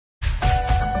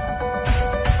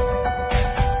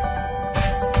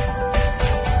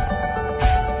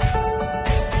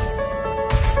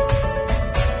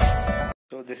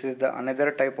this is the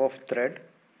another type of thread,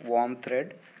 worm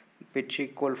thread. Pitch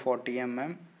equal 40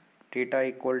 mm, theta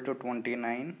equal to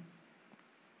 29.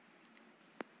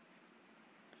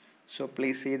 So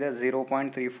please see the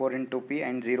 0.34 into P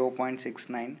and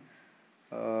 0.69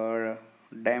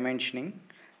 dimensioning.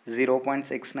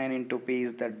 0.69 into P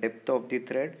is the depth of the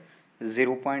thread,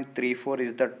 0.34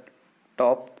 is the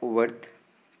top width.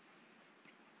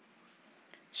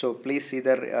 So please see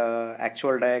the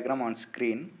actual diagram on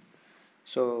screen.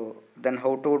 So then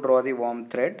how to draw the worm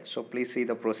thread? So please see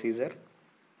the procedure.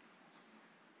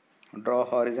 Draw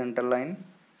horizontal line.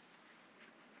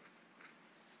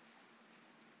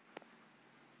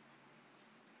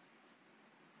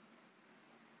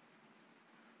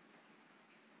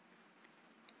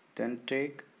 Then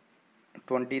take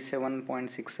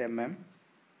 27.6 mm.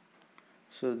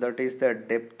 So that is the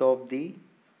depth of the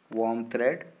worm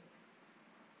thread.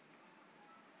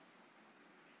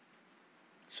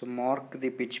 So mark the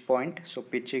pitch point. So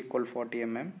pitch equal 40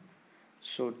 mm.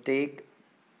 So take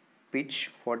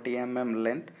pitch 40 mm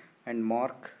length and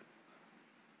mark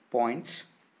points.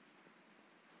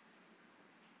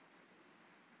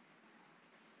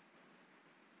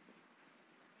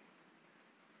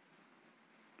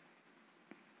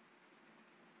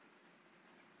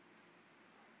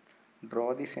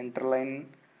 Draw the center line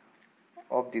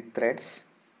of the threads.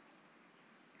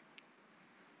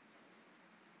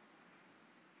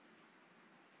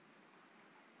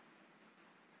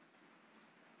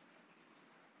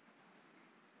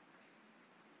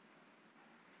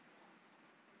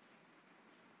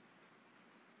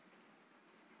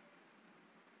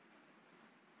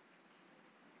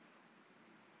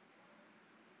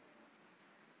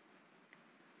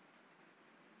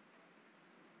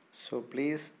 So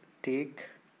please take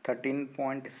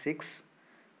 13.6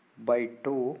 by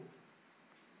 2.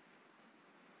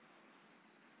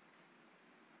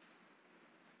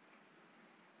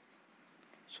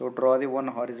 So draw the one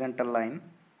horizontal line.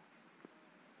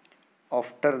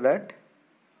 After that,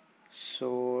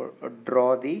 so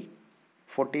draw the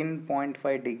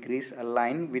 14.5 degrees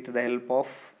line with the help of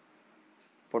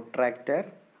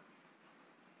protractor.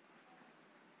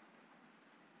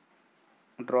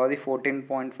 Draw the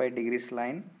 14.5 degrees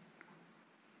line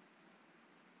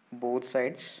both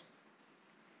sides.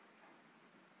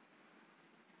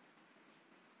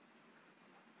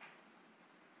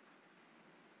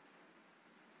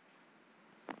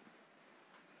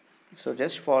 So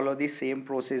just follow the same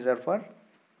procedure for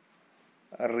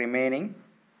remaining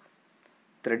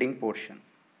threading portion.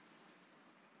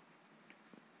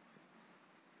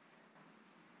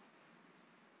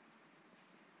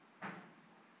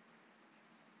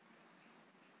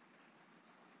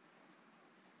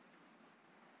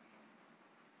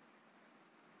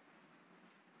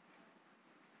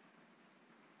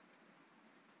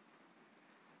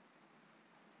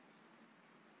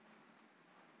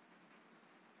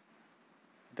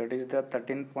 That is the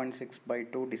 13.6 by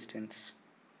 2 distance.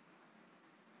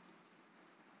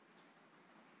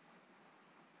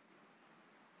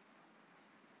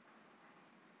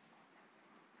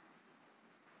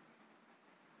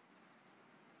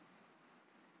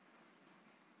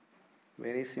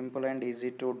 Very simple and easy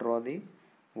to draw the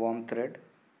worm thread.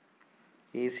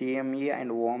 ACME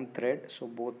and worm thread, so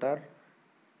both are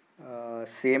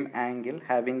same angle,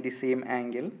 having the same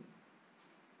angle.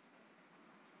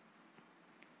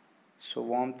 So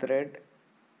worm thread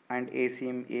and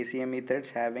ACME threads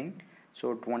having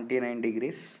so 29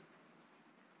 degrees.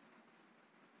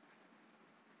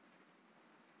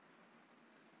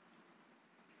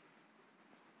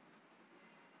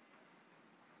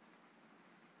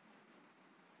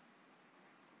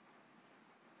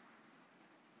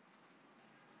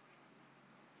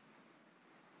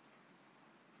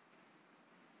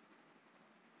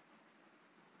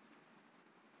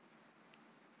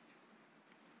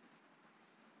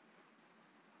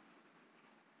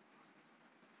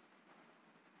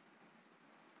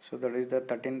 So that is the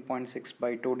 13.6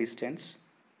 by 2 distance.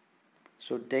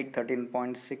 So take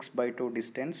 13.6 by 2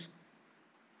 distance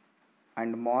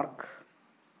and mark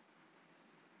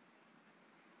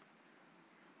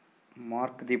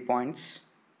the points.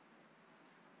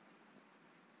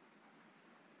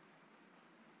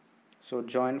 So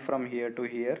join from here to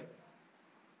here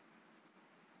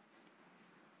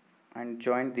and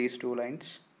join these two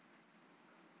lines.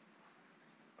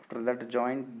 After that,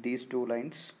 join these two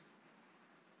lines.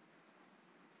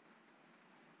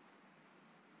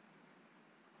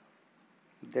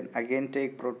 Then again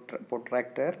take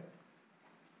protractor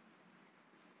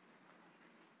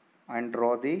and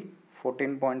draw the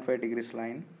 14.5 degrees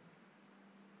line.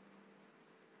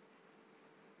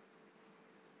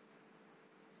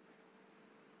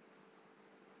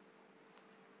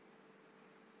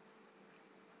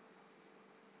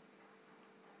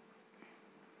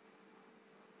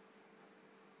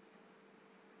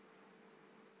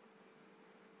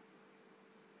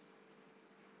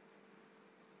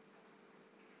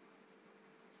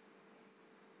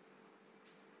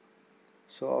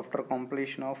 So after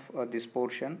completion of this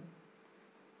portion,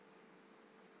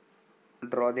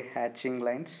 draw the hatching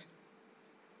lines.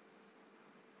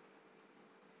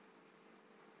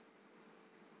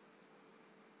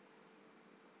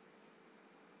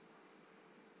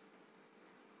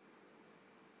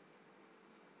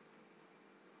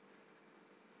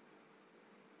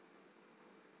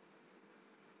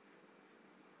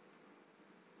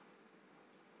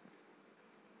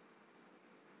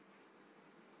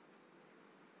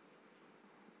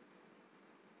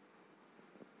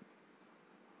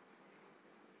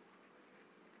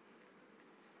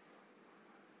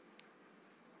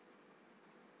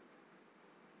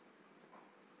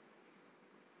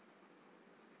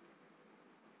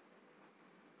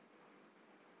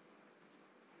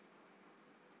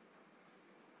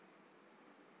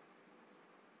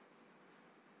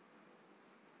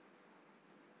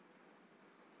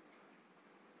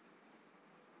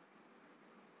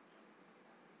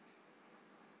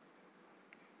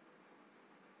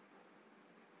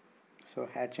 So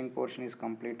hatching portion is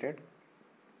completed.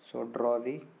 So draw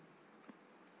the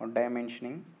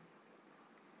dimensioning.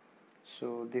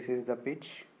 So this is the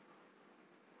pitch.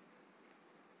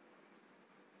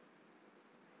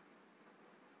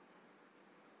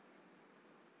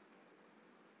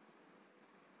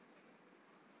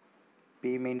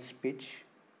 P means pitch.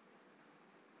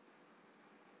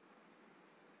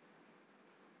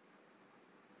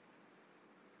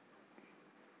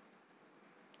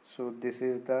 So this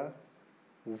is the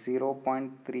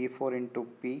 0.34 into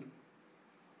P,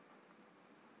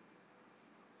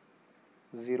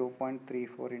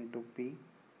 0.34 into P,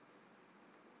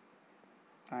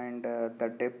 and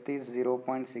the depth is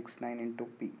 0.69 into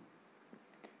P.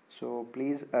 So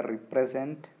please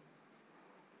represent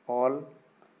all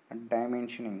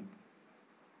dimensioning.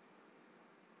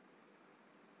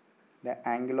 The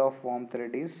angle of worm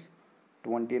thread is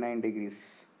 29 degrees.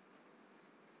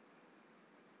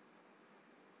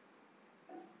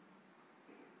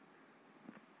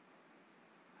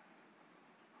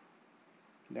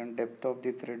 Then depth of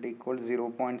the thread equals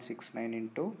 0.69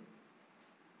 into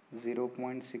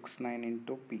 0.69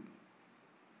 into P.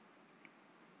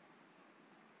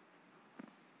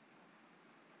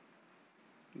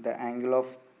 The angle of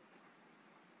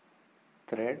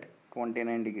thread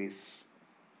 29 degrees.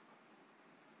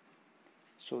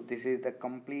 So this is the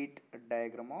complete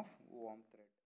diagram of worm thread.